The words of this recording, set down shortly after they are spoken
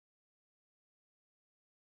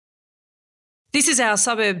This is our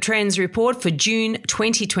Suburb Trends report for June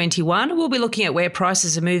 2021. We'll be looking at where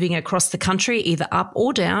prices are moving across the country, either up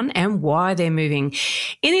or down, and why they're moving.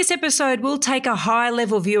 In this episode, we'll take a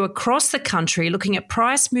high-level view across the country, looking at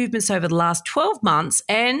price movements over the last 12 months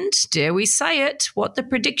and, dare we say it, what the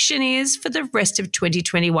prediction is for the rest of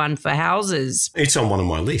 2021 for houses. It's on one of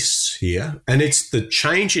my lists here, and it's the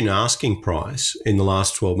change in asking price in the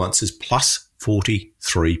last 12 months is plus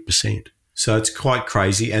 43%. So it's quite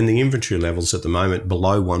crazy, and the inventory levels at the moment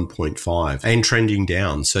below 1.5 and trending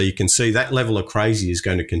down. So you can see that level of crazy is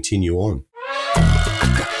going to continue on.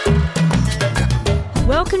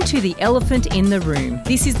 Welcome to The Elephant in the Room.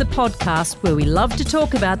 This is the podcast where we love to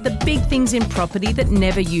talk about the big things in property that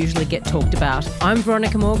never usually get talked about. I'm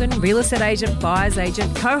Veronica Morgan, real estate agent, buyer's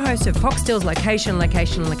agent, co-host of Foxtel's Location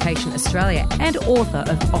Australia, and author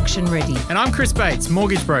of Auction Ready. And I'm Chris Bates,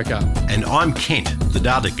 mortgage broker. And I'm Kent, the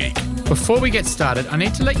data geek. Before we get started, I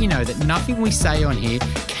need to let you know that nothing we say on here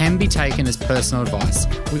can be taken as personal advice.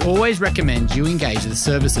 We always recommend you engage the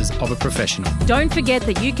services of a professional. Don't forget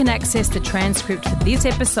that you can access the transcript for this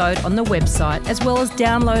episode on the website, as well as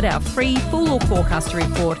download our free full or forecaster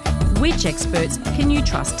report, Which Experts Can You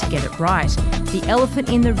Trust to Get It Right?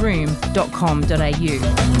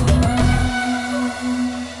 theelephantintheroom.com.au.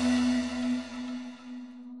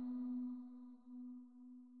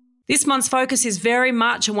 This month's focus is very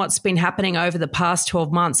much on what's been happening over the past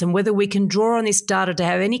 12 months and whether we can draw on this data to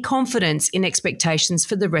have any confidence in expectations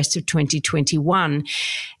for the rest of 2021.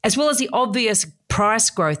 As well as the obvious price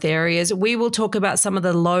growth areas, we will talk about some of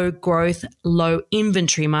the low growth, low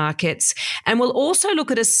inventory markets, and we'll also look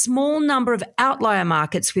at a small number of outlier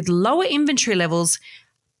markets with lower inventory levels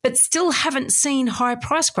but still haven't seen high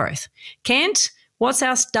price growth. Kent, what's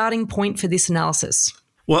our starting point for this analysis?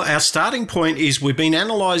 Well, our starting point is we've been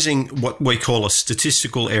analysing what we call a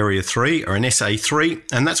statistical area 3 or an SA3,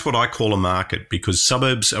 and that's what I call a market because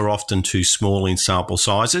suburbs are often too small in sample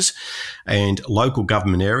sizes and local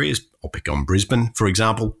government areas, I'll pick on Brisbane, for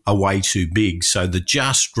example, are way too big. So the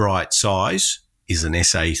just right size is an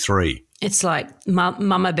SA3. It's like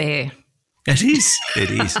Mama Bear. It is.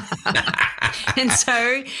 It is. And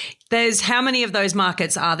so there's how many of those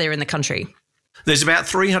markets are there in the country? There's about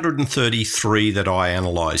 333 that I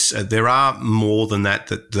analyse. There are more than that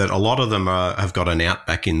a lot of them have got an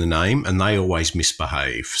outback in the name and they always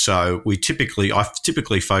misbehave. So I typically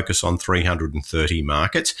focus on 330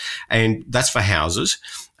 markets, and that's for houses,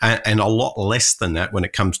 and a lot less than that when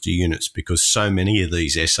it comes to units because so many of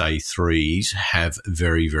these SA3s have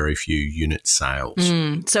very, very few unit sales.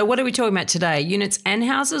 So what are we talking about today? Units and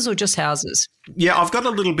houses or just houses? Yeah, I've got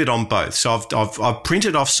a little bit on both. So I've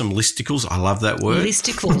printed off some listicles. I love that word.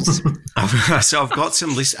 Listicles. So I've got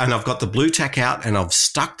some lists and I've got the blue tack out and I've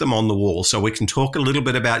stuck them on the wall so we can talk a little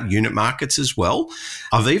bit about unit markets as well.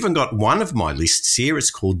 I've even got one of my lists here.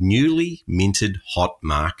 It's called Newly Minted Hot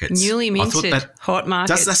Markets. Newly minted hot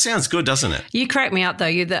markets. That sounds good, doesn't it? You crack me up though.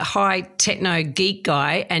 You're the high techno geek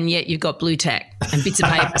guy and yet you've got blue tack and bits of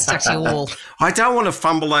paper stuck to your wall. I don't want to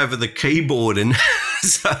fumble over the keyboard and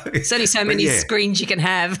there's only so many screens you can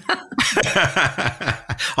have.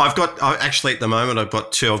 Actually at the moment I've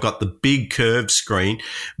got two. I've got the big curved screen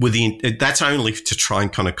that's only to try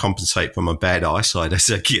and kind of compensate for my bad eyesight as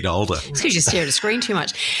I get older. It's because you stare at a screen too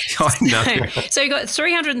much. I know. So you've got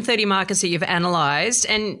 330 markets that you've analysed,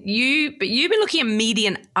 and you've been looking at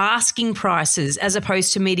median asking prices as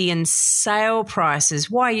opposed to median sale prices.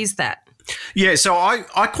 Why is that? Yeah, so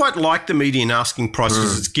I quite like the median asking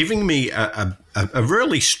prices. It's giving me a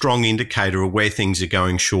really strong indicator of where things are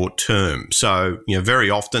going short term. So, very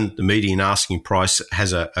often the median asking price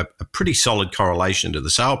has a pretty solid correlation to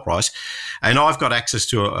the sale price. And I've got access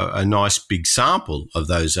to a nice big sample of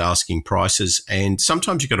those asking prices. And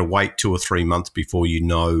sometimes you've got to wait 2 or 3 months before you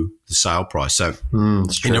know the sale price. So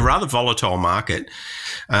in a rather volatile market,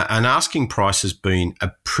 an asking price has been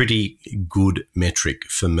a pretty good metric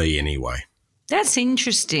for me anyway. That's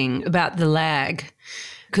interesting about the lag.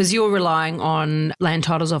 Because you're relying on Land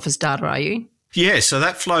Titles Office data, are you? Yeah, so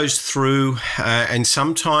that flows through and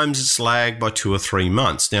sometimes it's lagged by 2 or 3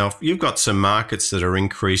 months. Now, if you've got some markets that are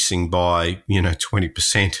increasing by,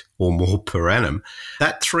 20% or more per annum,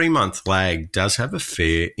 that 3-month lag does have a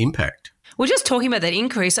fair impact. Well, just talking about that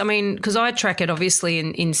increase, I mean, because I track it obviously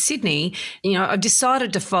in Sydney, I've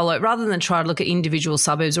decided to follow, rather than try to look at individual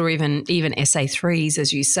suburbs or even SA3s,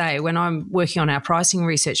 as you say, when I'm working on our pricing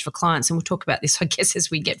research for clients, and we'll talk about this, I guess, as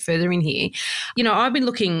we get further in here. I've been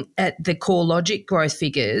looking at the core logic growth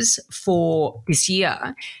figures for this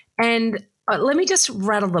year, and Let me just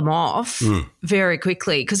rattle them off very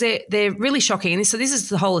quickly because they're really shocking. And so this is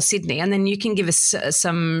the whole of Sydney, and then you can give us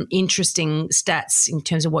some interesting stats in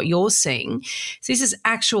terms of what you're seeing. So this is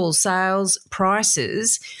actual sales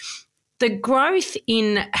prices. The growth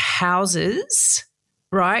in houses,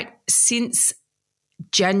 right, since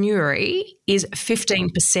January is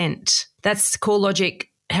 15%. That's CoreLogic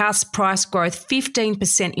house price growth,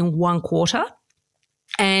 15% in one quarter.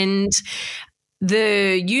 And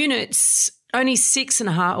the units only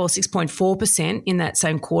 6.5% or 6.4% in that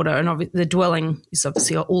same quarter. And the dwelling is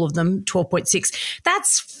obviously all of them, 12.6%.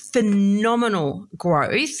 That's phenomenal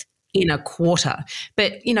growth in a quarter.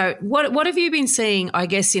 But, you know, what have you been seeing, I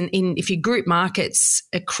guess, in if you group markets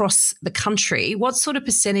across the country, what sort of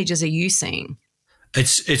percentages are you seeing?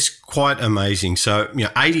 It's quite amazing. So,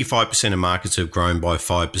 85% of markets have grown by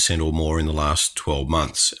 5% or more in the last 12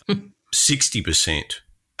 months. 60%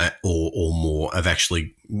 or more have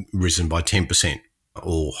actually risen by 10%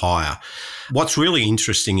 or higher. What's really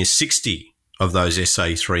interesting is 60 of those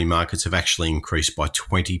SA3 markets have actually increased by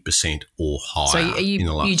 20% or higher. So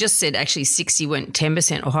you just said actually 60 went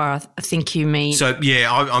 10% or higher. I think you mean. So, yeah,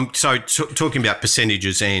 I'm talking about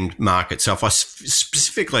percentages and markets. So if I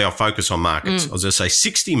specifically focus on markets, I was going to say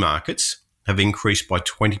 60 markets have increased by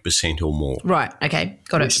 20% or more. Right. Okay.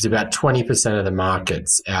 Got it. Which is about 20% of the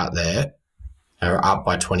markets out there are up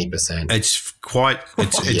by 20%.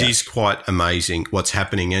 It is quite amazing what's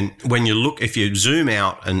happening. And when you look, if you zoom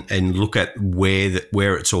out and look at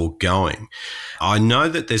where it's all going, I know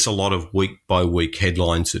that there's a lot of week by week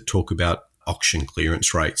headlines that talk about auction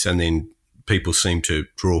clearance rates, and then people seem to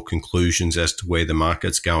draw conclusions as to where the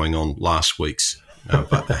market's going on last week's.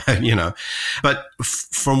 But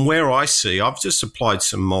from where I see, I've just applied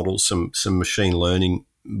some models, some machine learning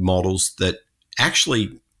models that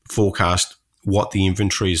actually forecast what the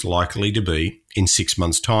inventory is likely to be in 6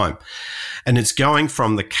 months' time. And it's going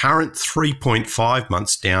from the current 3.5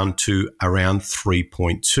 months down to around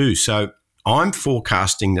 3.2. So I'm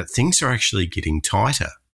forecasting that things are actually getting tighter.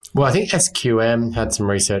 Well, I think SQM had some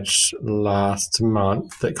research last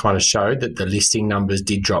month that kind of showed that the listing numbers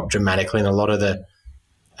did drop dramatically, and a lot of the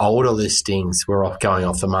older listings were going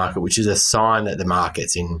off the market, which is a sign that the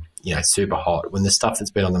market's in, super hot. When the stuff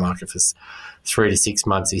that's been on the market for 3 to 6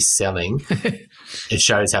 months is selling, it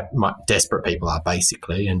shows how desperate people are,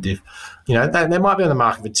 basically. And if, they might be on the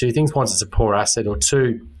market for two things. One, it's a poor asset, or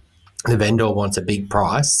two, the vendor wants a big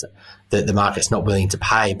price that the market's not willing to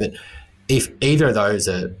pay. But if either of those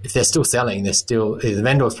if they're still selling, the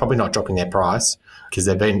vendor's probably not dropping their price because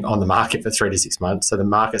they've been on the market for 3 to 6 months. So the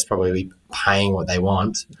market's probably paying what they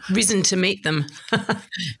want. Risen to meet them.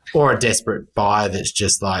 Or a desperate buyer that's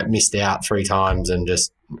just like missed out 3 times and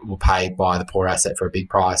just will buy the poor asset for a big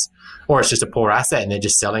price. Or it's just a poor asset and they're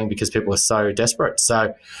just selling because people are so desperate.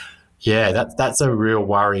 So, yeah, that's a real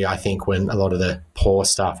worry, I think, when a lot of the poor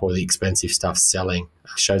stuff or the expensive stuff's selling.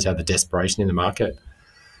 It shows how the desperation in the market.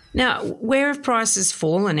 Now, where have prices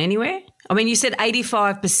fallen anywhere? I mean, you said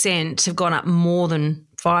 85% have gone up more than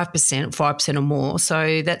 5% or more.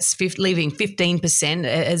 So that's leaving 15%.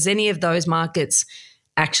 Has any of those markets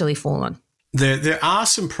actually fallen? There are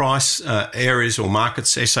some price areas or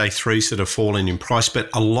markets, SA3s, that have fallen in price, but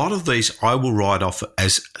a lot of these I will write off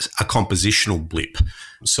as a compositional blip.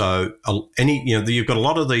 So you've got a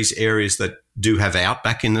lot of these areas that do have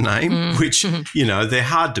outback in the name, which, they're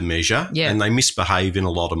hard to measure and they misbehave in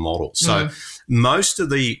a lot of models. So most of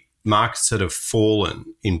the markets that have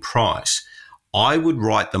fallen in price, I would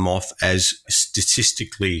write them off as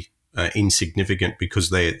statistically insignificant because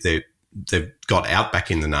they've got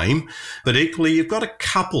outback in the name. But equally, you've got a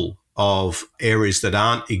couple of areas that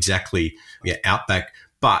aren't exactly outback.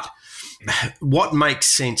 But what makes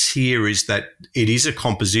sense here is that it is a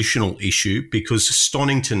compositional issue because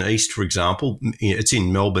Stonington East, for example, it's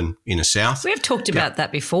in Melbourne, inner south. We have talked about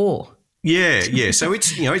that before. Yeah. So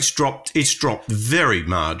it's dropped very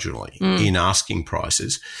marginally in asking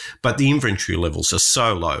prices, but the inventory levels are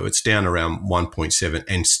so low. It's down around 1.7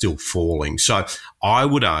 and still falling. So I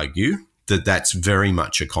would argue that that's very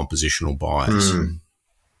much a compositional bias.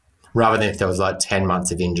 Rather than if there was like 10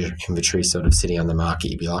 months of inventory sort of sitting on the market,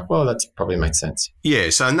 you'd be like, well, that probably makes sense. Yeah,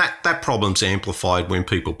 so and that problem's amplified when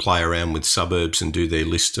people play around with suburbs and do their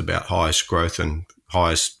lists about highest growth and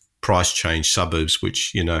highest price change suburbs,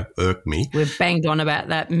 which, irk me. We've banged on about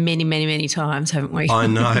that many, many, many times, haven't we? I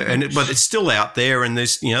know, but it's still out there, and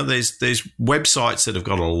there's websites that have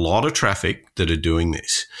got a lot of traffic that are doing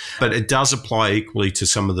this. But it does apply equally to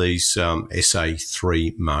some of these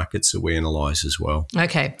SA3 markets that we analyse as well.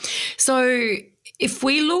 Okay. So if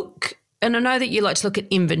we look and I know that you like to look at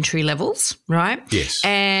inventory levels, right? Yes.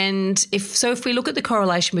 And if we look at the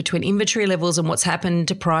correlation between inventory levels and what's happened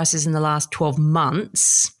to prices in the last 12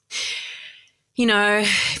 months, you know,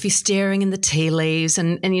 if you're staring in the tea leaves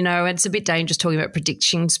and you know, it's a bit dangerous talking about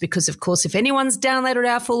predictions because, of course, if anyone's downloaded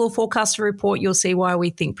our full forecaster report, you'll see why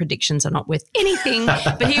we think predictions are not worth anything.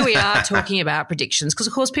 But here we are talking about predictions because,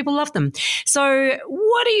 of course, people love them. So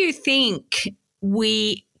what do you think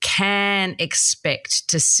we can expect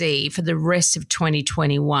to see for the rest of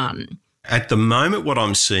 2021? At the moment, what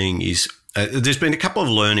I'm seeing is there's been a couple of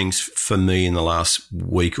learnings for me in the last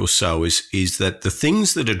week or so is that the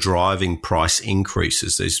things that are driving price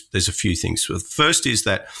increases, there's a few things. The first is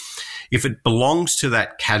that if it belongs to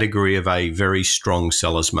that category of a very strong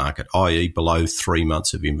seller's market, i.e. below 3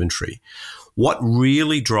 months of inventory, what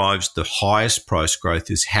really drives the highest price growth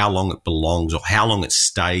is how long it belongs or how long it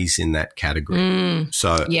stays in that category.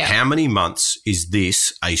 So how many months is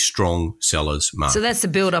this a strong seller's market? So that's the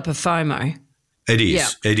build-up of FOMO. It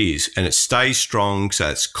is. It is. And it stays strong, so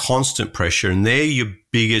it's constant pressure, and they're your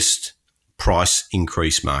biggest price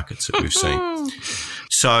increase markets that we've seen.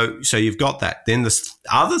 So you've got that. Then the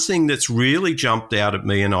other thing that's really jumped out at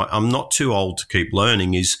me, and I'm not too old to keep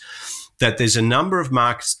learning, is that there's a number of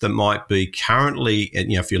markets that might be currently, you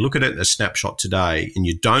know, if you look at it in a snapshot today and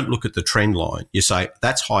you don't look at the trend line, you say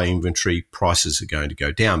that's high inventory, prices are going to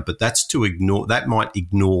go down, but that might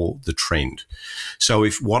ignore the trend. So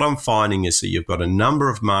if what I'm finding is that you've got a number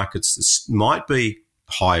of markets that might be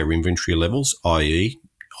higher inventory levels, i.e.,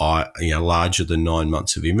 larger than 9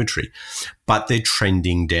 months of inventory, but they're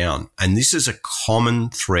trending down. And this is a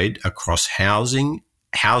common thread across housing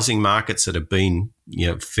markets that have been, you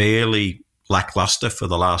know, fairly lackluster for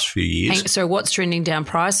the last few years. So what's trending down,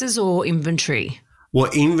 prices or inventory?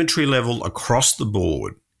 Well, inventory level across the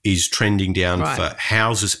board is trending down for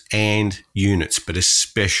houses and units, but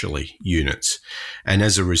especially units. And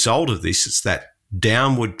as a result of this, it's that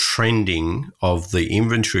downward trending of the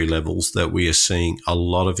inventory levels that we are seeing a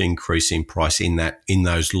lot of increase in price in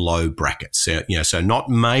those low brackets. So, you know, so not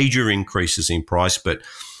major increases in price, but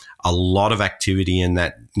a lot of activity in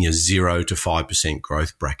that 0 to 5%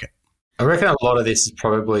 growth bracket. I reckon a lot of this is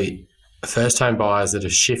probably first-home buyers that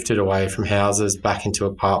have shifted away from houses back into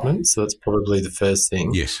apartments. So that's probably the first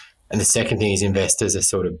thing. Yes. And the second thing is investors are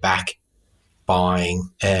sort of back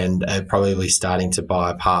buying and are probably starting to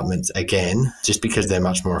buy apartments again just because they're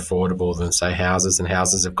much more affordable than, say, houses, and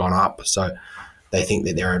houses have gone up. So they think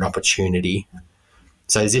that they're an opportunity.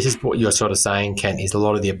 So this is what you're sort of saying, Kent, is a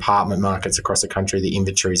lot of the apartment markets across the country, the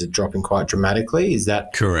inventories are dropping quite dramatically. Is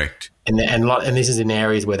that correct? And this is in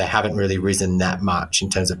areas where they haven't really risen that much in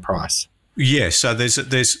terms of price. Yeah. So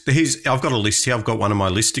I've got a list here. I've got one of my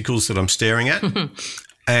listicles that I'm staring at.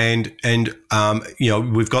 And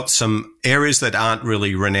we've got some areas that aren't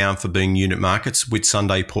really renowned for being unit markets,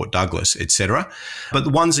 Whitsunday, Port Douglas, etc. But the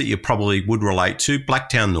ones that you probably would relate to,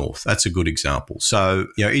 Blacktown North, that's a good example. So,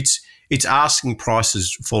 you know, it's asking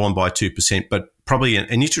prices fallen by 2%, but probably an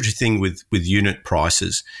interesting thing with unit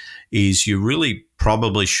prices is you really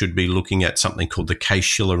probably should be looking at something called the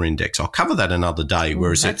Case-Shiller Index. I'll cover that another day,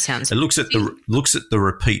 whereas it looks at the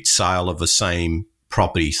repeat sale of the same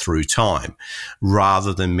property through time,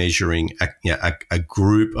 rather than measuring a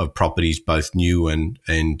group of properties, both new and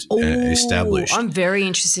established. I'm very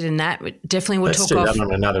interested in that. Definitely we'll Let's talk do off. that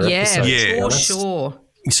on another episode. Yeah, for sure.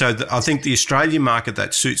 So I think the Australian market,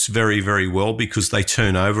 that suits very, very well because they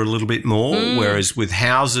turn over a little bit more, whereas with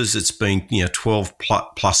houses it's been 12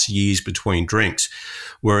 plus years between drinks,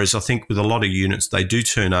 whereas I think with a lot of units they do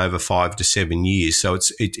turn over 5 to 7 years. So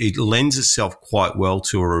it lends itself quite well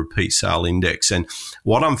to a repeat sale index. And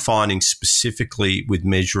what I'm finding specifically with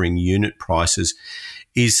measuring unit prices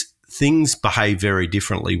is things behave very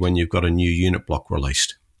differently when you've got a new unit block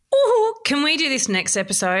released. Can we do this next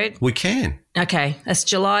episode? We can. Okay, that's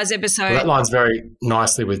July's episode. Well, that lines very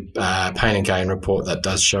nicely with Pain and Gain report that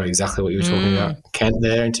does show exactly what you were talking about, Kent,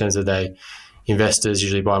 there, in terms of investors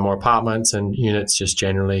usually buy more apartments and units just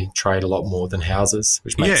generally trade a lot more than houses,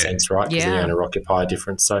 which makes sense, right? Because the owner-occupier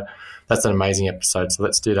difference. So that's an amazing episode. So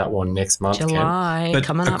let's do that one next month, July, But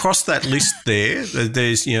coming up. Across that list there's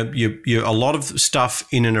a lot of stuff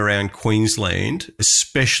in and around Queensland,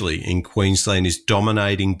 especially in Queensland, is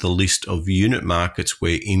dominating the list of unit markets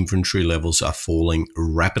where inventory levels are falling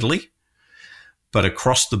rapidly. But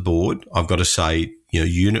across the board, I've got to say,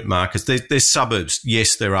 unit markets, there's suburbs.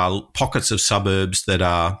 Yes, there are pockets of suburbs that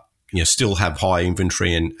are, still have high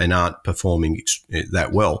inventory and aren't performing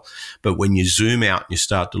that well. But when you zoom out and you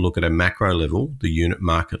start to look at a macro level, the unit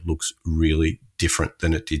market looks really different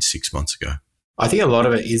than it did 6 months ago. I think a lot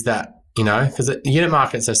of it is that, because the unit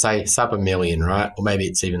markets are, say, sub $1 million, right? Or maybe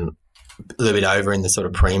it's even a little bit over in the sort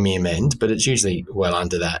of premium end, but it's usually well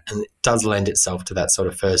under that. And it does lend itself to that sort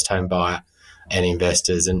of first home buyer and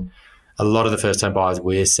investors. And a lot of the first home buyers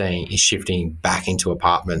we're seeing is shifting back into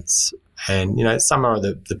apartments. And, some are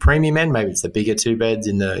the premium end, maybe it's the bigger 2 beds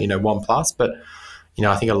in the, 1+. But,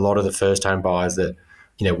 I think a lot of the first home buyers that,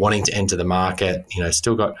 wanting to enter the market,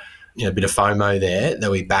 still got, a bit of FOMO there,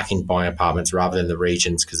 they'll be back in buying apartments rather than the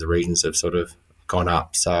regions, because the regions have sort of gone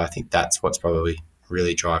up. So I think that's what's probably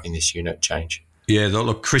really driving this unit change. Yeah,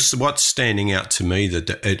 look, Chris, what's standing out to me that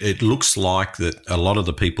it looks like that a lot of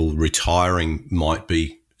the people retiring might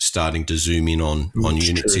be starting to zoom in on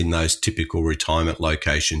units in those typical retirement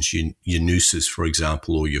locations, your Noosa's, for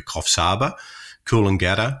example, or your Coffs Harbour,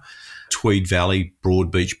 Coolangatta, Tweed Valley,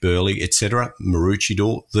 Broadbeach, Burleigh, etc.,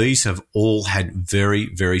 Maroochydore. These have all had very,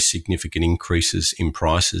 very significant increases in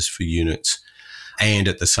prices for units. And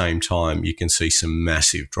at the same time, you can see some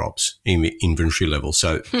massive drops in the inventory level.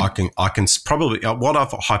 So I can probably, what I've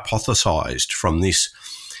hypothesised from this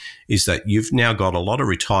is that you've now got a lot of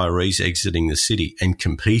retirees exiting the city and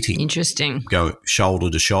competing. Interesting. Going shoulder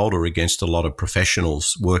to shoulder against a lot of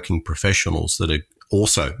professionals, working professionals that are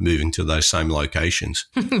also moving to those same locations.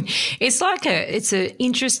 It's an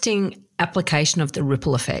interesting application of the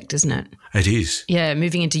ripple effect, isn't it? It is. Yeah,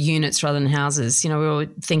 moving into units rather than houses. We all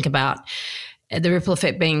think about the ripple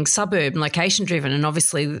effect being suburb and location driven, and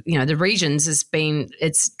obviously, the regions it's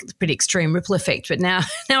pretty extreme ripple effect. But now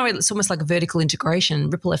it's almost like a vertical integration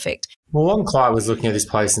ripple effect. Well, one client was looking at this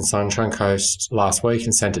place in Sunshine Coast last week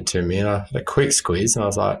and sent it to me, and I had a quick squeeze, and I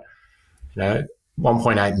was like,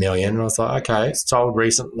 1.8 million. And I was like, okay, it's sold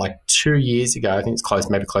recent, like 2 years ago. I think it's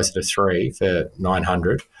maybe closer to 3 for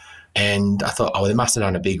 900. And I thought, they must have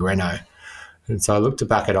done a big reno. And so I looked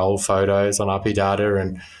back at old photos on RP Data,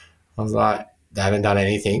 and I was like, they haven't done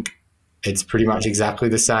anything. It's pretty much exactly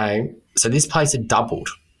the same. So this place had doubled.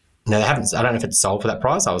 Now, they haven't, I don't know if it's sold for that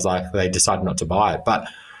price. I was like, they decided not to buy it. But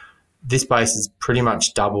this place has pretty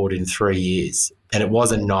much doubled in 3 years. And it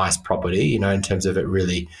was a nice property, in terms of it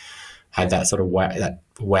really had that sort of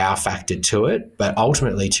wow factor to it. But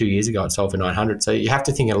ultimately, 2 years ago, it sold for 900. So you have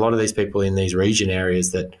to think a lot of these people in these region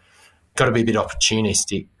areas that got to be a bit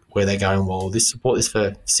opportunistic, where they're going, well, bought this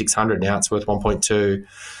for 600, now it's worth 1.2.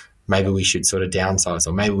 Maybe we should sort of downsize,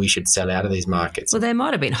 or maybe we should sell out of these markets. Well, they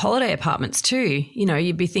might have been holiday apartments too.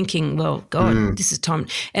 You'd be thinking, well, God, this is time.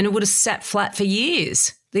 And it would have sat flat for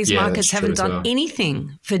years. These markets haven't done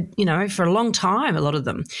anything for a long time, a lot of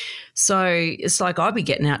them. So it's like I'd be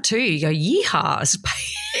getting out too. You go, yeehaw,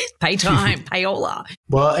 pay time, payola.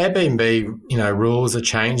 Well, Airbnb, rules are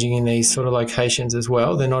changing in these sort of locations as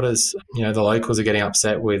well. They're not as, the locals are getting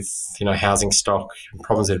upset with, housing stock,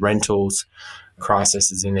 problems with rentals,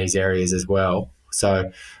 crises in these areas as well. So,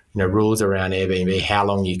 rules around Airbnb, how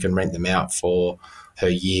long you can rent them out for per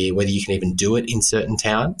year, whether you can even do it in certain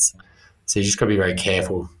towns. So you just got to be very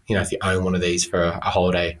careful, if you own one of these for a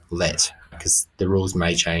holiday let, because the rules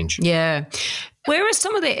may change. Yeah. Where are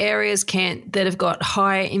some of the areas, Kent, that have got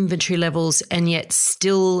high inventory levels and yet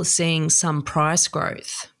still seeing some price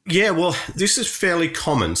growth? Yeah, well, this is fairly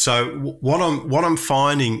common. So what I'm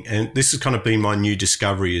finding, and this has kind of been my new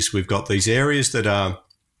discovery, is we've got these areas that are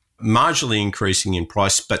marginally increasing in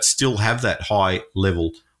price but still have that high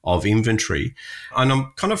level of inventory. And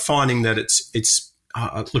I'm kind of finding that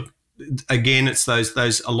look, again, it's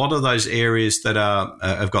those a lot of those areas that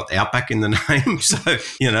have got outback in the name, so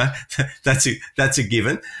that's a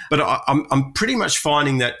given. But I'm pretty much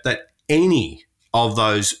finding that any of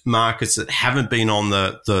those markets that haven't been on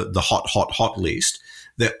the hot list,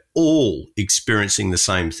 they're all experiencing the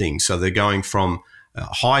same thing. So they're going from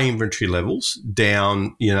high inventory levels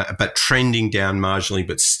down, but trending down marginally,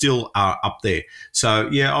 but still are up there. So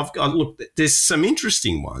yeah, look, there's some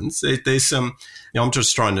interesting ones. There's some. I'm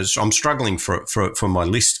struggling for my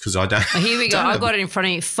list because I don't. Here we go. I've got it in front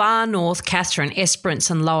of you. Far North, Katherine, Esperance,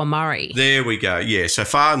 and Lower Murray. There we go. Yeah. So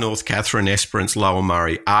Far North, Katherine, Esperance, Lower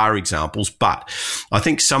Murray are examples, but I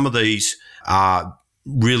think some of these are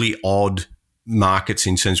really odd markets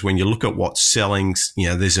in terms when you look at what's selling,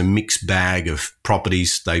 there's a mixed bag of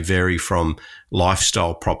properties. They vary from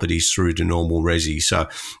lifestyle properties through to normal resi. So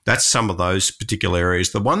that's some of those particular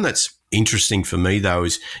areas. The one that's interesting for me though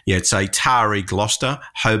is, it's a Taree, Gloucester,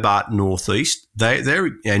 Hobart, Northeast, they're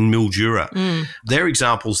and Mildura. They're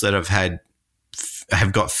examples that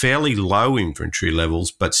have got fairly low inventory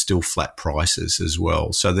levels, but still flat prices as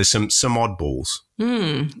well. So there's some oddballs.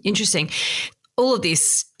 Interesting. All of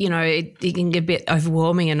this, it can get a bit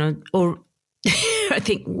overwhelming or I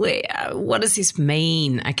think, what does this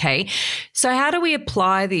mean? Okay. So how do we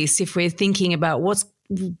apply this if we're thinking about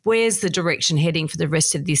where's the direction heading for the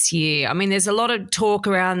rest of this year? I mean, there's a lot of talk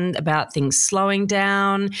around about things slowing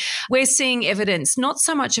down. We're seeing evidence, not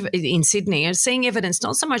so much of in Sydney, I'm seeing evidence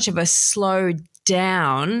not so much of a slow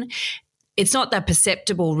down. It's not that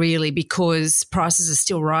perceptible really because prices are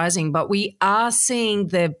still rising, but we are seeing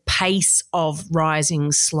the pace of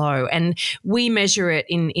rising slow, and we measure it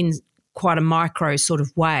in quite a micro sort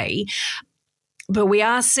of way. But we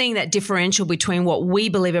are seeing that differential between what we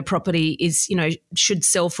believe a property is, should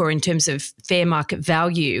sell for in terms of fair market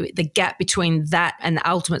value. The gap between that and the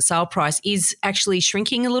ultimate sale price is actually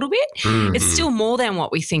shrinking a little bit. Mm-hmm. It's still more than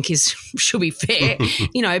what we think should be fair,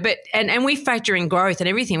 but and we factor in growth and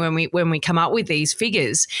everything when we come up with these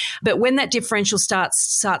figures. But when that differential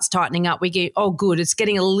starts tightening up, we get, oh, good, it's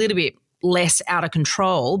getting a little bit less out of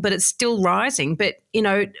control, but it's still rising. But,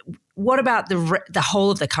 what about the whole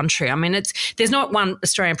of the country? I mean, there's not one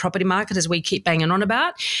Australian property market, as we keep banging on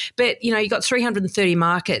about, but, you've got 330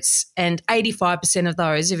 markets and 85% of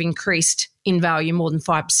those have increased in value more than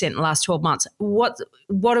 5% in the last 12 months. What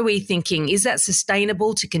are we thinking? Is that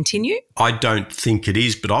sustainable to continue? I don't think it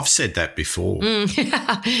is, but I've said that before.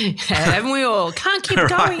 Haven't we all? Can't keep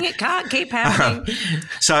going. It can't keep happening.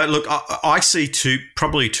 So, look, I see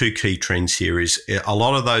probably two key trends here. Is a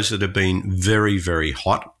lot of those that have been very, very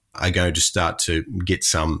hot are going to start to get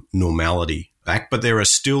some normality back, but there are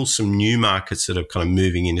still some new markets that are kind of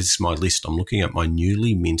moving in. This is my list. I'm looking at my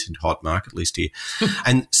newly minted hot market list here.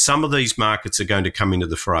 And some of these markets are going to come into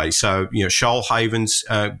the fray. So, Shoalhaven's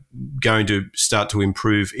going to start to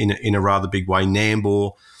improve in a rather big way.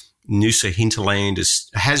 Nambour, Noosa hinterland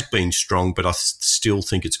has been strong, but I still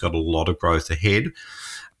think it's got a lot of growth ahead.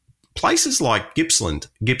 Places like Gippsland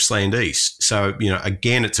East. So,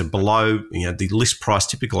 again, it's a below, the list price,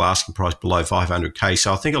 typical asking price below 500K.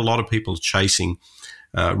 So I think a lot of people are chasing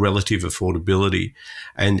relative affordability,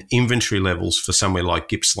 and inventory levels for somewhere like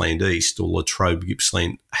Gippsland East or Latrobe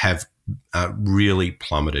Gippsland have really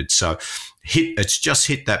plummeted. So it's just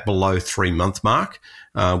hit that below 3 month mark,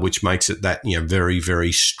 which makes it that, very,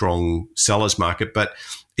 very strong seller's market. But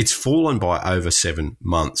it's fallen by over 7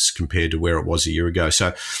 months compared to where it was a year ago.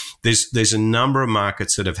 So there's a number of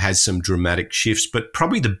markets that have had some dramatic shifts, but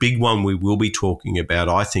probably the big one we will be talking about,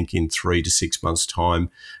 I think, in 3 to 6 months' time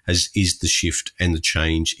is the shift and the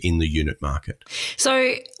change in the unit market.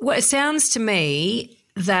 So it sounds to me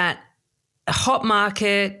that a hot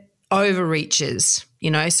market overreaches,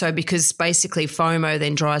 so because basically FOMO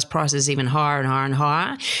then drives prices even higher and higher and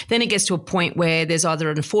higher. Then it gets to a point where there's either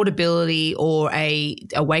an affordability or a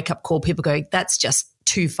wake-up call. People go, that's just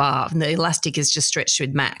too far, and the elastic is just stretched to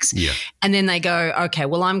max. Yeah. And then they go, okay,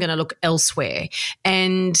 well, I'm going to look elsewhere.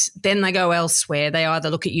 And then they go elsewhere. They either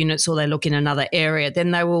look at units or they look in another area.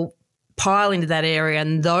 Then they will pile into that area,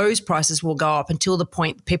 and those prices will go up until the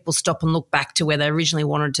point people stop and look back to where they originally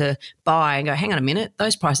wanted to buy and go, hang on a minute,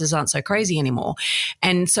 those prices aren't so crazy anymore.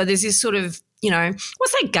 And so there's this sort of,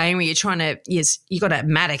 what's that game where you're trying to, you got a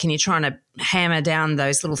mattock and you're trying to hammer down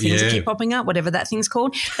those little things that keep popping up, whatever that thing's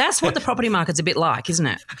called. That's what the property market's a bit like, isn't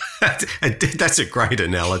it? That's a great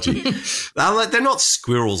analogy. They're not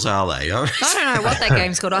squirrels, are they? I don't know what that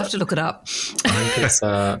game's called. I have to look it up. I think it's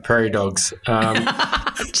prairie dogs.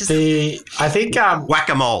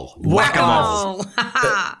 Whack-a-mole. Whack-a-mole.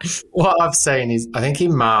 What I've seen is, I think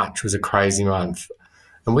in March was a crazy month.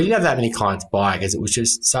 And we didn't have that many clients buy because it was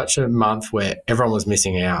just such a month where everyone was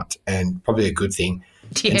missing out, and probably a good thing.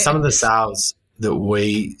 Yeah. And some of the sales that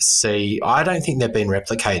we see, I don't think they've been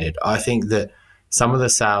replicated. I think that some of the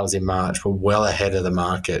sales in March were well ahead of the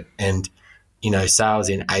market, and, sales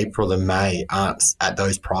in April and May aren't at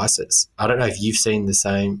those prices. I don't know if you've seen the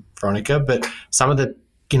same, Veronica, but some of the,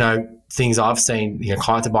 things I've seen,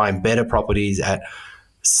 clients are buying better properties at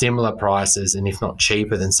similar prices, and if not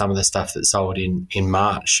cheaper than some of the stuff that sold in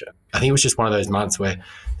March. I think it was just one of those months where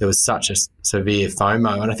there was such a severe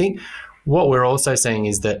FOMO. And I think what we're also seeing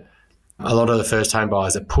is that a lot of the first home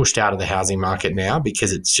buyers are pushed out of the housing market now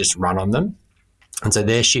because it's just run on them. And so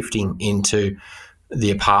they're shifting into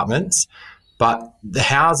the apartments. But the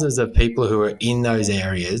houses of people who are in those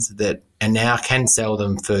areas that and now can sell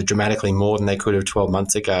them for dramatically more than they could have 12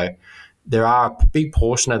 months ago, there are a big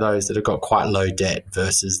portion of those that have got quite low debt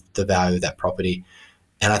versus the value of that property.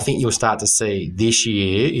 And I think you'll start to see this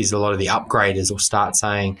year is a lot of the upgraders will start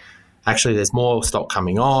saying, actually, there's more stock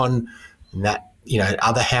coming on, and that,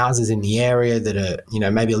 other houses in the area that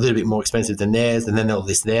are, maybe a little bit more expensive than theirs, and then they'll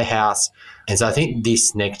list their house. And so I think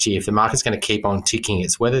this next year, if the market's going to keep on ticking,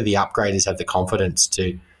 it's whether the upgraders have the confidence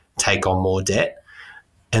to take on more debt.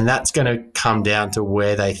 And that's going to come down to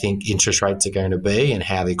where they think interest rates are going to be and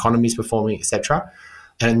how the economy is performing, etc.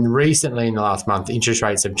 And recently in the last month, interest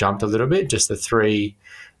rates have jumped a little bit. Just the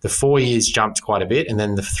 4 years jumped quite a bit, and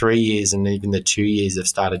then the 3 years and even the 2 years have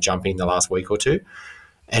started jumping the last week or two.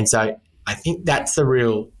 And so I think that's the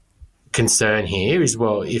real concern here is,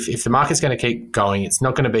 well, if the market's going to keep going, it's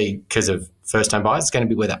not going to be because of first-time buyers. It's going to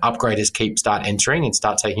be where the upgraders start entering and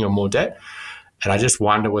start taking on more debt. And I just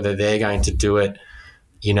wonder whether they're going to do it,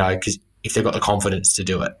 because if they've got the confidence to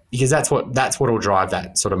do it, because that's what will drive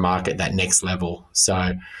that sort of market, that next level.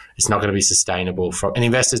 So it's not going to be sustainable and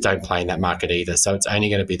investors don't play in that market either. So it's only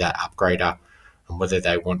going to be that upgrader and whether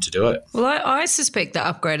they want to do it. Well, I suspect the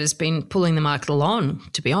upgrader's been pulling the market along,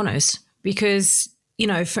 to be honest, because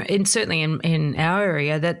certainly in our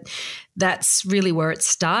area, that's really where it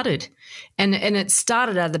started. And it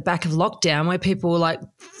started out of the back of lockdown where people were like,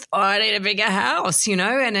 I need a bigger house,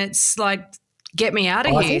 and it's like, get me out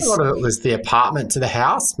of here. I think a lot of it was the apartment to the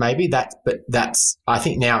house, maybe. I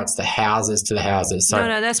think now it's the houses to the houses. So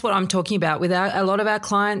No, that's what I'm talking about. With a lot of our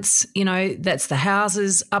clients, that's the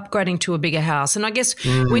houses upgrading to a bigger house. And I guess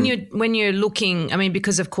when you're looking, I mean,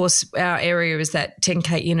 because of course our area is that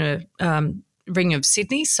 10K unit ring of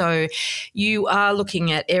Sydney. So you are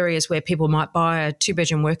looking at areas where people might buy a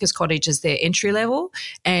 2-bedroom workers cottage as their entry level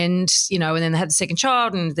and, and then they have the second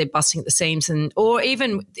child and they're busting at the seams, or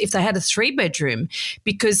even if they had a 3-bedroom,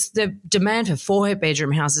 because the demand for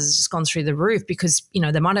 4-bedroom houses has just gone through the roof because,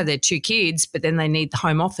 they might have their 2 kids, but then they need the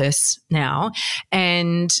home office now.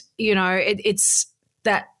 And, it's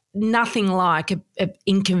that nothing like an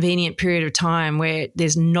inconvenient period of time where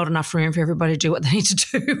there's not enough room for everybody to do what they need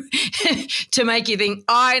to do to make you think,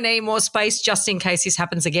 I need more space just in case this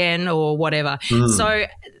happens again or whatever. So,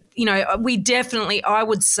 we definitely, I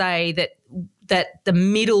would say that the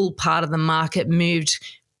middle part of the market moved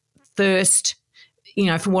first,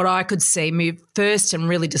 from what I could see, moved first and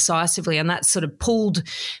really decisively, and that sort of pulled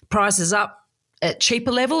prices up at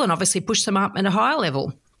cheaper level and obviously pushed them up at a higher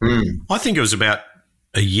level. I think it was about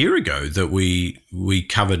a year ago that we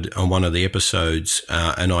covered on one of the episodes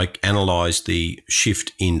and I analysed the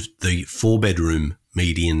shift in the 4-bedroom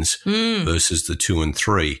medians versus the 2 and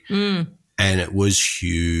 3. And it was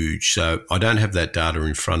huge. So I don't have that data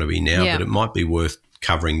in front of me now, but it might be worth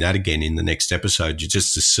covering that again in the next episode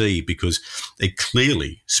just to see, because it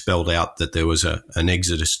clearly spelled out that there was an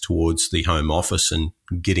exodus towards the home office and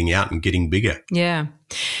getting out and getting bigger. Yeah.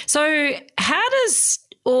 So how does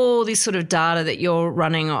all this sort of data that you're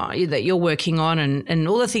running on, that you're working on, and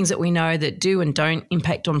all the things that we know that do and don't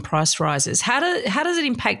impact on price rises, how does it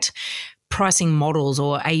impact pricing models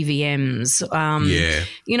or AVMs?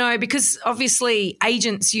 Because obviously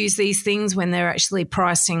agents use these things when they're actually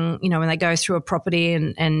pricing, when they go through a property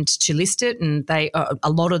and to list it, and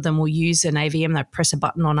a lot of them will use an AVM. They press a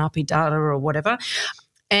button on RP data or whatever.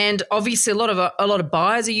 And obviously a lot of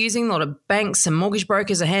buyers are using, a lot of banks and mortgage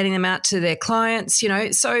brokers are handing them out to their clients,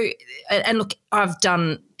 So, and look, I've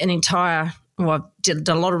done I've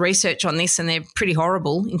done a lot of research on this and they're pretty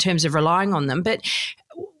horrible in terms of relying on them. But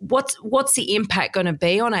what's the impact going to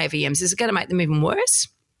be on AVMs? Is it going to make them even worse?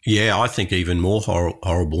 Yeah, I think even more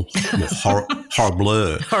horrible, horrible.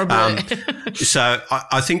 So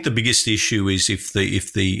I think the biggest issue is if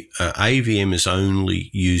the AVM is only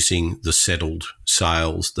using the settled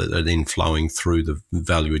sales that are then flowing through the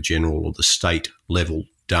Valuer General or the state level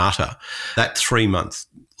data, that 3-month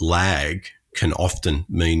lag can often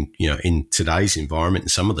mean, in today's environment in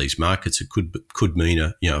some of these markets, it could mean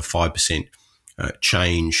a 5%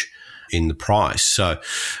 change in the price. So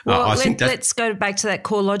I think let's go back to that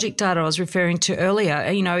core logic data I was referring to earlier.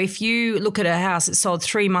 If you look at a house that sold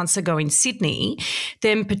 3 months ago in Sydney,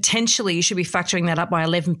 then potentially you should be factoring that up by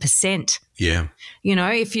 11%. Yeah.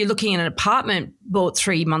 If you're looking at an apartment bought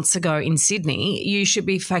 3 months ago in Sydney, you should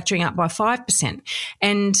be factoring up by 5%.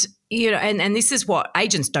 And and this is what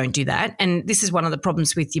agents don't do that. And this is one of the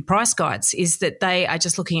problems with your price guides is that they are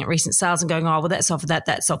just looking at recent sales and going, oh, well, that's off for that,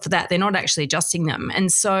 that's off for that. They're not actually adjusting them. And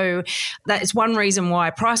so that is one reason why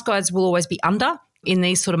price guides will always be under in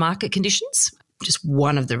these sort of market conditions. Just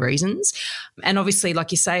one of the reasons. And obviously,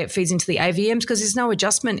 like you say, it feeds into the AVMs because there's no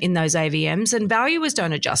adjustment in those AVMs and valuers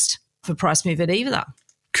don't adjust for price movement either.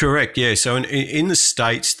 Correct, yeah. So in the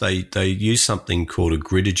States, they use something called a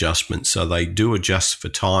grid adjustment. So they do adjust for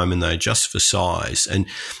time and they adjust for size. And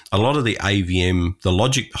a lot of the AVM, the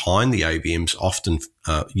logic behind the AVMs often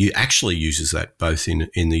actually uses that both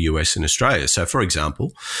in the US and Australia. So, for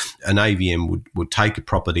example, an AVM would take a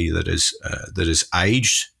property that is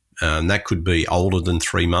aged. That could be older than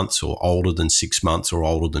 3 months or older than 6 months or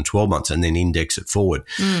older than 12 months and then index it forward.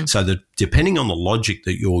 So that depending on the logic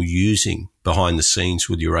that you're using behind the scenes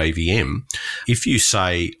with your AVM, if you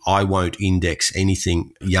say, I won't index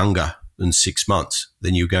anything younger than 6 months,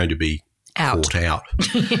 then you're going to be caught out.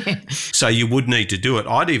 Yeah. So you would need to do it.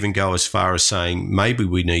 I'd even go as far as saying maybe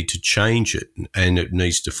we need to change it, and it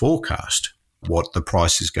needs to forecast what the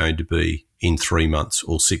price is going to be in 3 months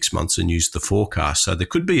or 6 months and use the forecast. So there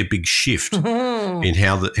could be a big shift in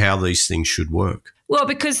how these things should work. Well,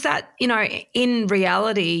 because that, in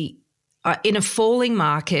reality, in a falling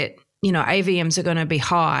market, AVMs are going to be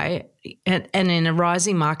high, and in a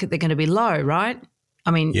rising market, they're going to be low, right? I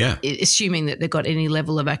mean, assuming that they've got any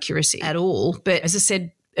level of accuracy at all. But as I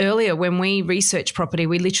said earlier, when we research property,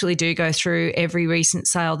 we literally do go through every recent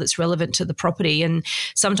sale that's relevant to the property. And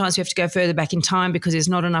sometimes we have to go further back in time because there's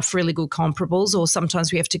not enough really good comparables, or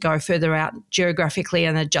sometimes we have to go further out geographically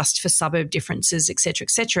and adjust for suburb differences, et cetera, et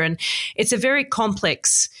cetera. And it's a very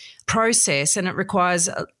complex process, and it requires,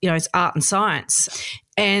 it's art and science.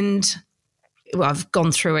 And I've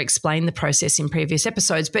gone through, explained the process in previous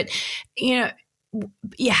episodes, but,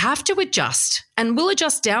 you have to adjust, and we'll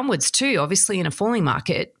adjust downwards too, obviously, in a falling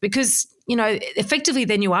market, because, effectively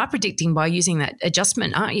then you are predicting by using that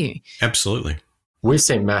adjustment, aren't you? Absolutely. We've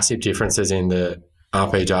seen massive differences in the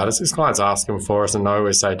RP data. So clients ask them for us, and I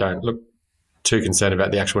always say don't look too concerned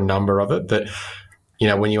about the actual number of it. But,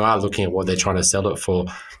 when you are looking at what they're trying to sell it for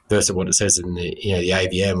versus what it says in the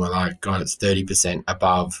AVM, we're like, God, it's 30%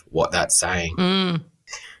 above what that's saying. Mm.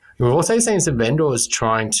 We've also seen some vendors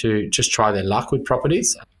trying to just try their luck with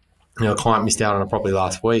properties. A client missed out on a property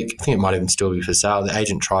last week. I think it might even still be for sale. The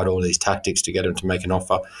agent tried all these tactics to get him to make an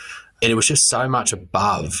offer, and it was just so much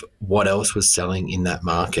above what else was selling in that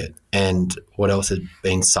market and what else had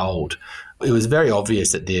been sold. It was very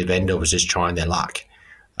obvious that the vendor was just trying their luck.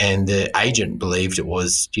 And the agent believed it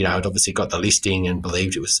was, it obviously got the listing and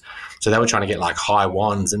believed it was. So they were trying to get like high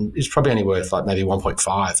ones, and it's probably only worth like maybe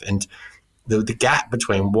 1.5. And the gap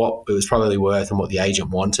between what it was probably worth and what the agent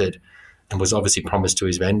wanted and was obviously promised to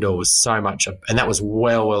his vendor was so much, and that was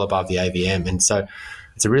well above the AVM. And so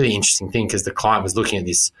it's a really interesting thing, because the client was looking at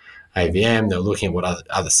this AVM, they were looking at what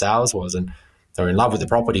other sales was, and they were in love with the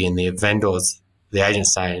property, and the vendors, the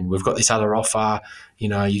agent's saying, we've got this other offer, you're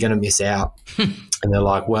going to miss out. And they're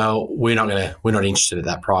like, well, we're not interested at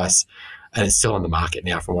that price. And it's still on the market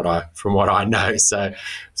now, from what I know. So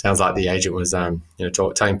sounds like the agent was, telling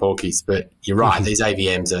porkies. But you're right; these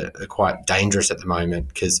AVMs are quite dangerous at the moment,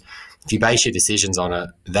 because if you base your decisions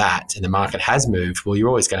on that, and the market has moved, well, you're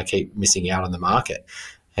always going to keep missing out on the market,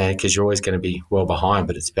 and because you're always going to be well behind.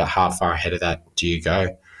 But it's about how far ahead of that do you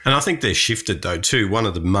go? And I think they're shifted though too. One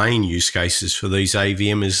of the main use cases for these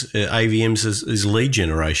AVMs is lead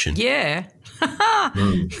generation. Yeah.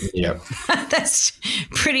 Yeah. That's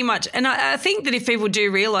pretty much. And I think that if people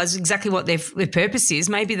do realise exactly what their purpose is,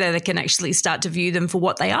 maybe they can actually start to view them for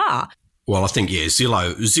what they are. Well, I think,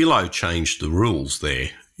 Zillow changed the rules there.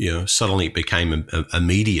 Suddenly it became a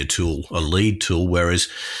media tool, a lead tool, whereas,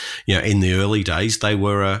 in the early days they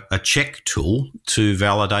were a check tool to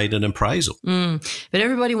validate an appraisal. But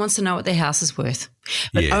everybody wants to know what their house is worth,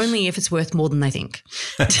 but only if it's worth more than they think.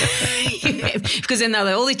 Because then they'll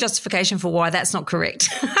have all this justification for why that's not correct.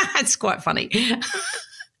 It's quite funny.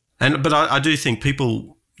 But I do think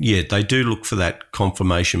people, they do look for that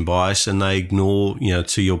confirmation bias, and they ignore,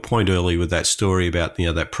 to your point earlier with that story about,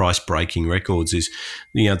 that price breaking records is,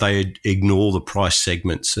 they ignore the price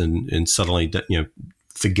segments and suddenly,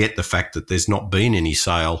 forget the fact that there's not been any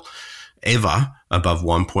sale ever above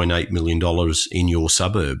 $1.8 million in your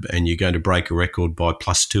suburb, and you're going to break a record by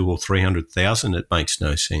plus 200,000 or 300,000. It makes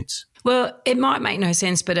no sense. Well, it might make no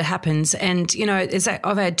sense, but it happens. And,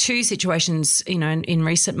 I've had two situations, in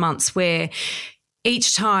recent months where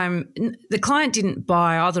each time the client didn't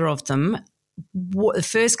buy either of them. The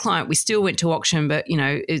first client, we still went to auction, but,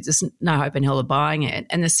 there's no hope in hell of buying it.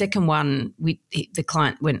 And the second one, the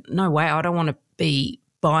client went, no way, I don't want to be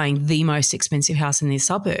buying the most expensive house in this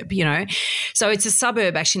suburb, So it's a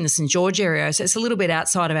suburb actually in the St. George area. So it's a little bit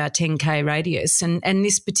outside of our 10K radius. And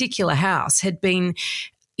this particular house had been,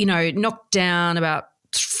 knocked down about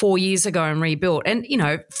 4 years ago and rebuilt, and,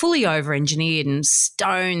 fully over-engineered and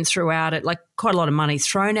stone throughout it, like quite a lot of money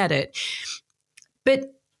thrown at it.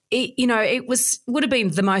 But, it would have been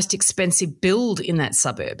the most expensive build in that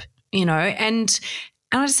suburb, and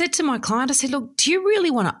I said to my client, I said, look, do you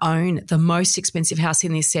really want to own the most expensive house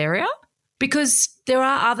in this area? Because there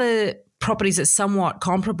are other properties that's somewhat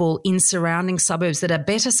comparable in surrounding suburbs that are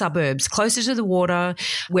better suburbs, closer to the water,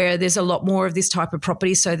 where there's a lot more of this type of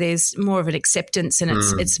property. So there's more of an acceptance, and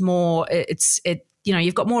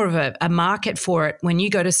you've got more of a market for it when you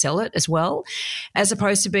go to sell it as well, as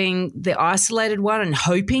opposed to being the isolated one and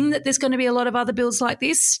hoping that there's going to be a lot of other builds like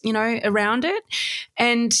this, around it.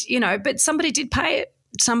 And, but somebody did pay it.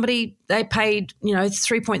 somebody, they paid,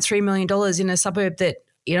 $3.3 million in a suburb that,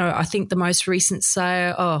 I think the most recent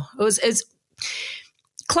sale, it's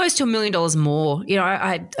close to $1 million more.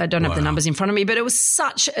 I don't have the numbers in front of me, but it was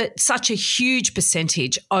such a huge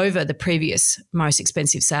percentage over the previous most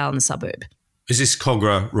expensive sale in the suburb. Is this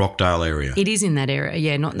Cogra Rockdale area? It is in that area,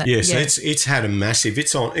 yeah. Not that. Yes, yeah. So it's had a massive.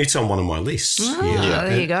 It's on one of my lists.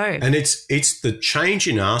 There you go. And it's the change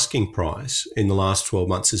in asking price in the last 12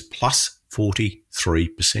 months is plus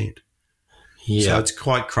 43%. Yeah, so it's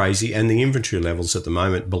quite crazy, and the inventory levels at the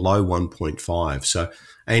moment below 1.5. So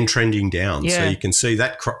and trending down. Yeah. So you can see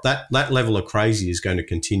that level of crazy is going to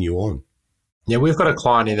continue on. Yeah, we've got a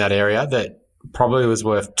client in that area that probably was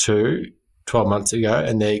worth 12 months ago,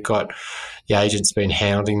 and the agent's been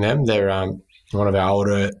hounding them. They're one of our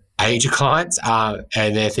older age clients,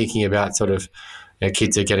 and they're thinking about sort of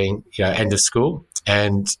kids are getting end of school,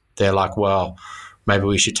 and they're like, well, maybe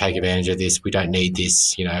we should take advantage of this. We don't need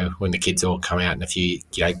this, when the kids all come out in a few,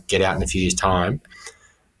 get out in a few years' time.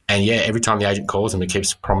 And every time the agent calls them, it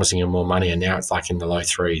keeps promising them more money, and now it's like in the low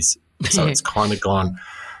threes. So it's kind of gone,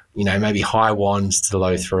 maybe high ones to the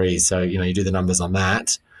low threes. So you do the numbers on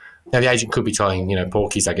that. Now, the agent could be telling,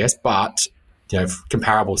 porkies, I guess, but,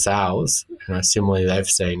 comparable sales, similarly they've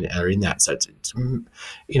seen are in that. So, it's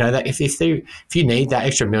that if you need that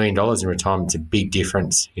extra $1 million in retirement, it's a big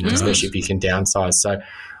difference, especially if you can downsize. So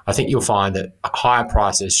I think you'll find that higher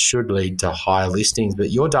prices should lead to higher listings,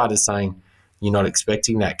 but your data's saying you're not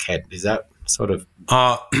expecting that, Kent. Is that sort of...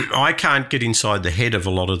 I can't get inside the head of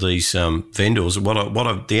a lot of these vendors.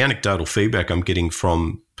 The anecdotal feedback I'm getting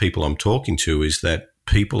from people I'm talking to is that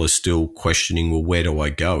people are still questioning, well, where do I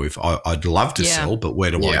go? If I'd love to sell, but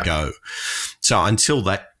where do I go? So until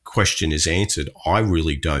that question is answered, I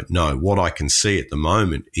really don't know. What I can see at the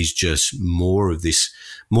moment is just more of this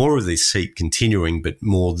heat continuing, but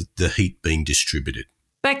more the heat being distributed.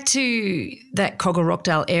 Back to that Cogra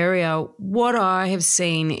Rockdale area, what I have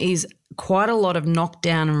seen is quite a lot of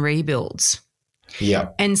knockdown and rebuilds. Yeah.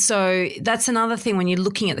 And so that's another thing when you're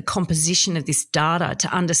looking at the composition of this data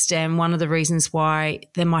to understand one of the reasons why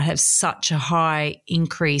they might have such a high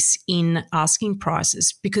increase in asking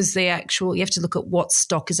prices, because you have to look at what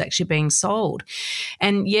stock is actually being sold.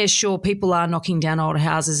 And sure, people are knocking down older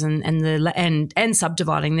houses and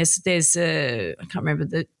subdividing. There's I can't remember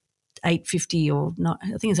the 850 or not,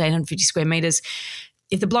 I think it's 850 square metres.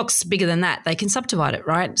 If the block's bigger than that, they can subdivide it,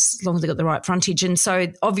 right, as long as they've got the right frontage. And so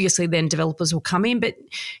obviously then developers will come in, but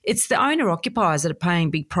it's the owner-occupiers that are paying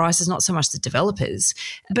big prices, not so much the developers.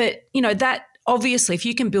 But, that obviously if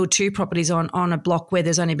you can build two properties on a block where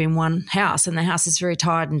there's only been one house and the house is very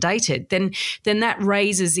tired and dated, then that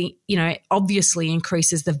raises, obviously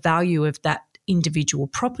increases the value of that individual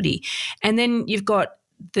property. And then you've got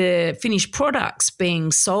the finished products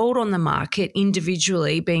being sold on the market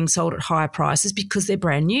individually, being sold at higher prices because they're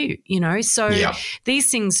brand new, So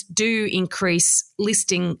these things do increase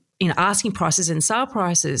listing asking prices and sale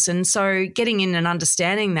prices. And so getting in and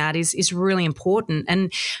understanding that is really important.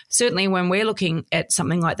 And certainly when we're looking at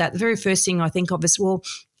something like that, the very first thing I think of is, well,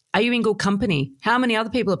 are you in good company? How many other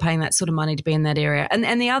people are paying that sort of money to be in that area?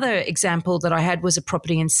 And the other example that I had was a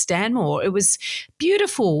property in Stanmore. It was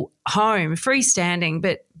beautiful home, freestanding,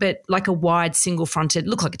 but like a wide single fronted,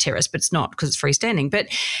 looked like a terrace, but it's not because it's freestanding. But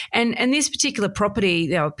and this particular property,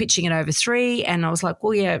 they were pitching it over 3, and I was like,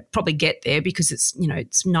 well, yeah, probably get there because it's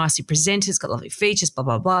it's nicely presented, it's got lovely features, blah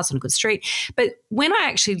blah blah, it's on a good street. But when I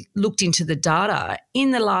actually looked into the data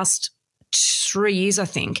in the last 3 years, I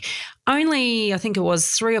think it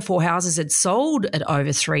was 3 or 4 houses had sold at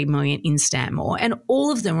over 3 million in Stanmore, and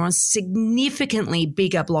all of them were on significantly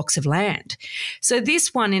bigger blocks of land. So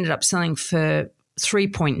this one ended up selling for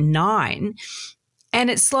 3.9, and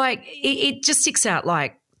it's like it just sticks out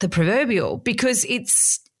like the proverbial because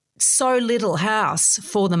it's so little house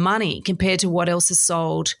for the money compared to what else is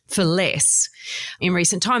sold for less in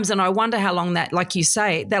recent times. And I wonder how long that, like you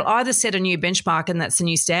say, they'll either set a new benchmark and that's the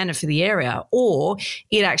new standard for the area, or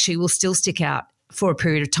it actually will still stick out for a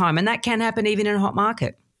period of time. And that can happen even in a hot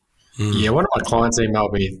market. Yeah, one of my clients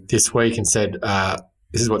emailed me this week and said,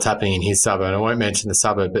 this is what's happening in his suburb. And I won't mention the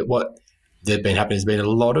suburb, but what they've been happening has been a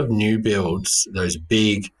lot of new builds, those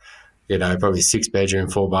big, probably 6-bedroom,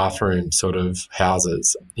 4-bathroom sort of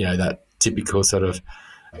houses, that typical sort of,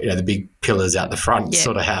 the big pillars out the front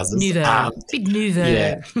sort of houses. Big nouveau.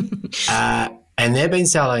 Yeah. And they've been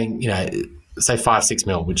selling, say 5-6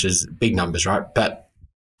 mil, which is big numbers, right? But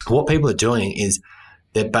what people are doing is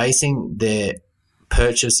they're basing their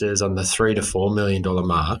purchases on the $3 to $4 million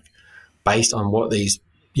mark based on what these,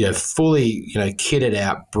 fully, kitted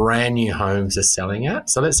out brand new homes are selling at.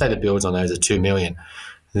 So let's say the builds on those are $2 million.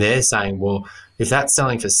 They're saying, well, if that's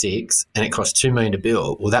selling for 6 and it costs 2 million to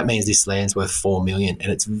build, well, that means this land's worth 4 million.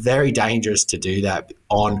 And it's very dangerous to do that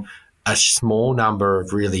on a small number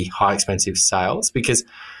of really high expensive sales because,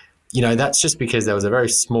 that's just because there was a very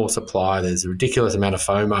small supply. There's a ridiculous amount of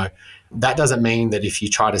FOMO. That doesn't mean that if you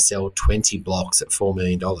try to sell 20 blocks at $4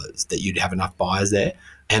 million that you'd have enough buyers there.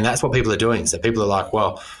 And that's what people are doing. So people are like,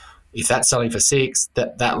 well, if that's selling for 6,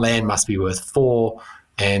 that land must be worth 4,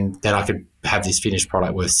 and then I could have this finished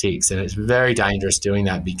product worth 6. And it's very dangerous doing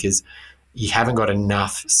that because you haven't got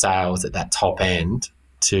enough sales at that top end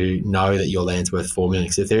to know that your land's worth 4 million.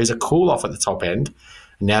 Because if there is a cool off at the top end,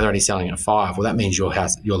 and now they're only selling at 5, well, that means your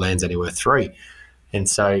land's only worth 3. And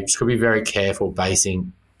so you just got to be very careful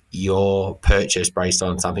basing your purchase based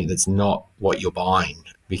on something that's not what you're buying,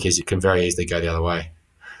 because it can very easily go the other way.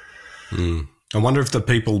 I wonder if the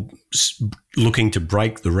people looking to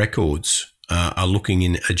break the records are looking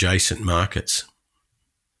in adjacent markets.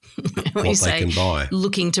 what you say, can buy.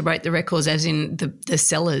 Looking to break the records, as in the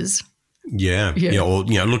sellers. Yeah, or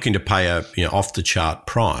looking to pay a off the chart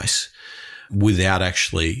price without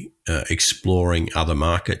actually exploring other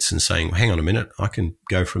markets and saying, well, hang on a minute, I can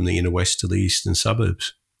go from the inner west to the eastern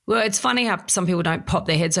suburbs. Well, it's funny how some people don't pop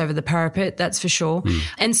their heads over the parapet, that's for sure.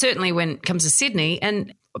 And certainly when it comes to Sydney,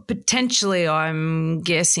 and potentially I'm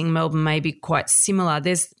guessing Melbourne may be quite similar.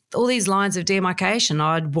 There's all these lines of demarcation.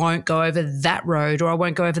 I won't go over that road, or I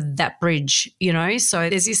won't go over that bridge, So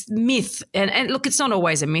there's this myth, and look, it's not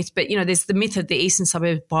always a myth, but, there's the myth of the eastern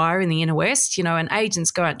suburb buyer in the inner west, and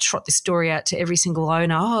agents go out and trot this story out to every single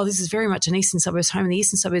owner. Oh, this is very much an eastern suburbs home, and the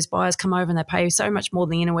eastern suburbs buyers come over and they pay so much more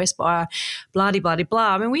than the inner west buyer,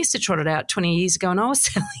 blah-de-blah-de-blah. I mean, we used to trot it out 20 years ago and I was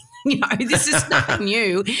selling. This is nothing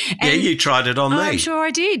new. And you tried it on me. I'm sure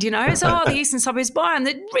I did, So, the eastern suburbs buy. And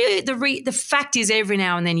the fact is every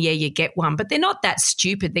now and then, you get one. But they're not that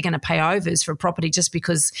stupid. They're going to pay overs for a property just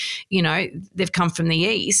because, they've come from the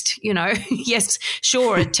east, Yes,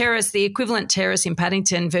 sure, a terrace, the equivalent terrace in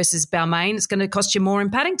Paddington versus Balmain, it's going to cost you more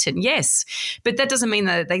in Paddington, yes. But that doesn't mean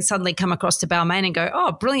that they suddenly come across to Balmain and go,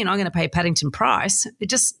 oh, brilliant, I'm going to pay Paddington price. It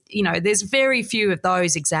just, there's very few of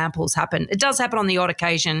those examples happen. It does happen on the odd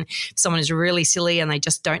occasion. Someone is really silly and they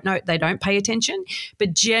just don't know, they don't pay attention.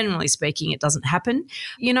 But generally speaking, it doesn't happen.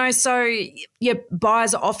 So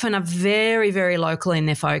buyers often are very, very local in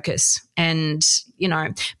their focus. And,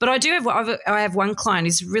 but I have one client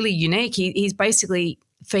who's really unique. He's basically,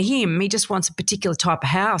 for him, he just wants a particular type of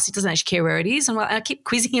house. He doesn't actually care where it is. And I keep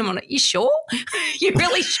quizzing him on it. You sure? You're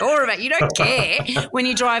really sure of it? You don't care when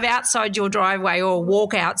you drive outside your driveway or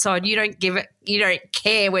walk outside. You don't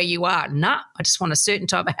care where you are. Nah, I just want a certain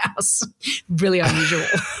type of house. Really unusual.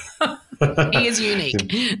 He is unique.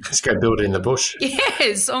 Just go build it in the bush.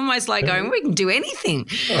 Yes, almost like going, we can do anything.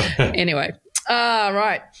 Anyway.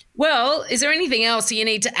 Right. Well, is there anything else you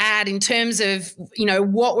need to add in terms of,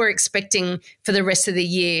 what we're expecting for the rest of the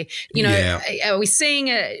year? Are we seeing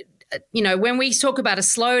when we talk about a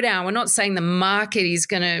slowdown, we're not saying the market is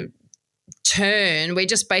going to turn. We're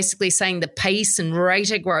just basically saying the pace and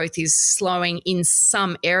rate of growth is slowing in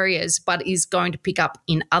some areas, but is going to pick up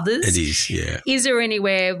in others. It is, yeah. Is there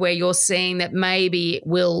anywhere where you're seeing that maybe it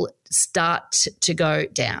will start to go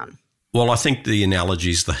down? Well, I think the analogy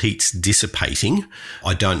is the heat's dissipating.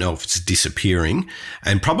 I don't know if it's disappearing.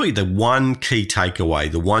 And probably the one key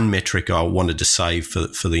takeaway, the one metric I wanted to save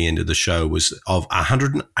for the end of the show was of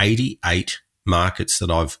 188 markets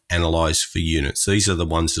that I've analysed for units. These are the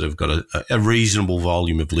ones that have got a reasonable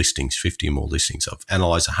volume of listings, 50 or more listings. I've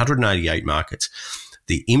analysed 188 markets.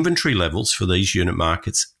 The inventory levels for these unit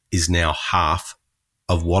markets is now half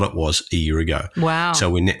of what it was a year ago. Wow. So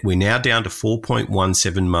we're now down to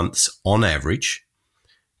 4.17 months on average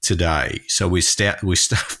today. So we start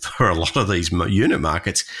for a lot of these unit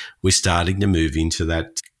markets, we're starting to move into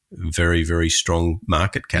that very, very strong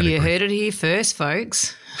market category. You heard it here first,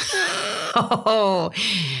 folks. Oh,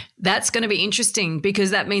 that's going to be interesting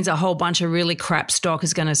because that means a whole bunch of really crap stock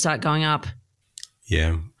is going to start going up.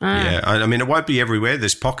 Yeah, yeah. I mean, it won't be everywhere.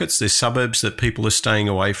 There's pockets, there's suburbs that people are staying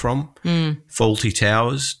away from, faulty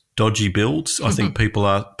towers, dodgy builds. I think people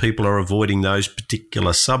are avoiding those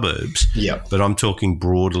particular suburbs. Yeah. But I'm talking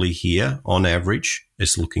broadly here, on average,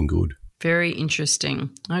 it's looking good. Very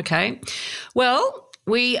interesting. Okay. Well,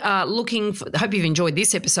 we are looking – I hope you've enjoyed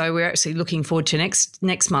this episode. We're actually looking forward to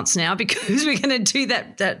next month's now because we're going to do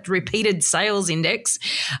that repeated sales index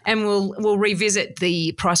and we'll revisit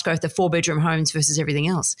the price growth of 4-bedroom homes versus everything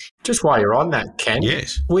else. Just while you're on that, Ken,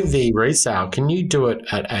 yes, with the resale, can you do it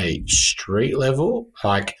at a street level?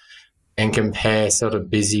 Like and compare sort of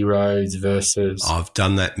busy roads versus? I've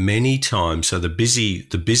done that many times. So the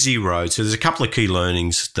busy roads, so there's a couple of key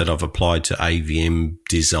learnings that I've applied to AVM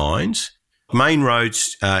designs. Main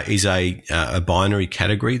roads is a binary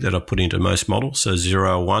category that I put into most models. So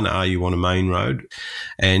 0 or 1, are you on a main road?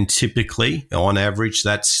 And typically, on average,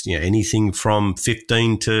 that's anything from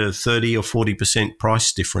 15 to 30 or 40%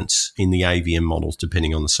 price difference in the AVM models,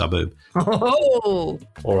 depending on the suburb. Oh.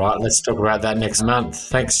 All right, let's talk about that next month.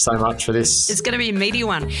 Thanks so much for this. It's going to be a meaty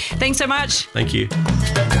one. Thanks so much. Thank you.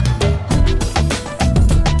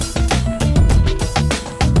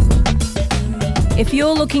 If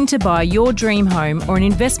you're looking to buy your dream home or an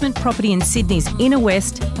investment property in Sydney's inner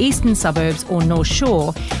west, eastern suburbs or North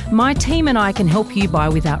Shore, my team and I can help you buy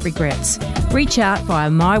without regrets. Reach out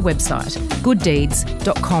via my website,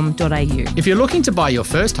 gooddeeds.com.au. If you're looking to buy your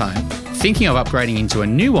first home, thinking of upgrading into a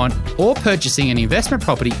new one, or purchasing an investment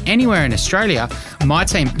property anywhere in Australia, my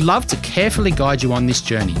team love to carefully guide you on this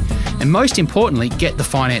journey. And most importantly, get the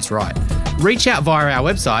finance right. Reach out via our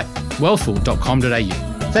website, wealthful.com.au.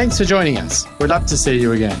 Thanks for joining us. We'd love to see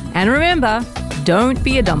you again. And remember, don't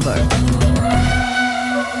be a Dumbo.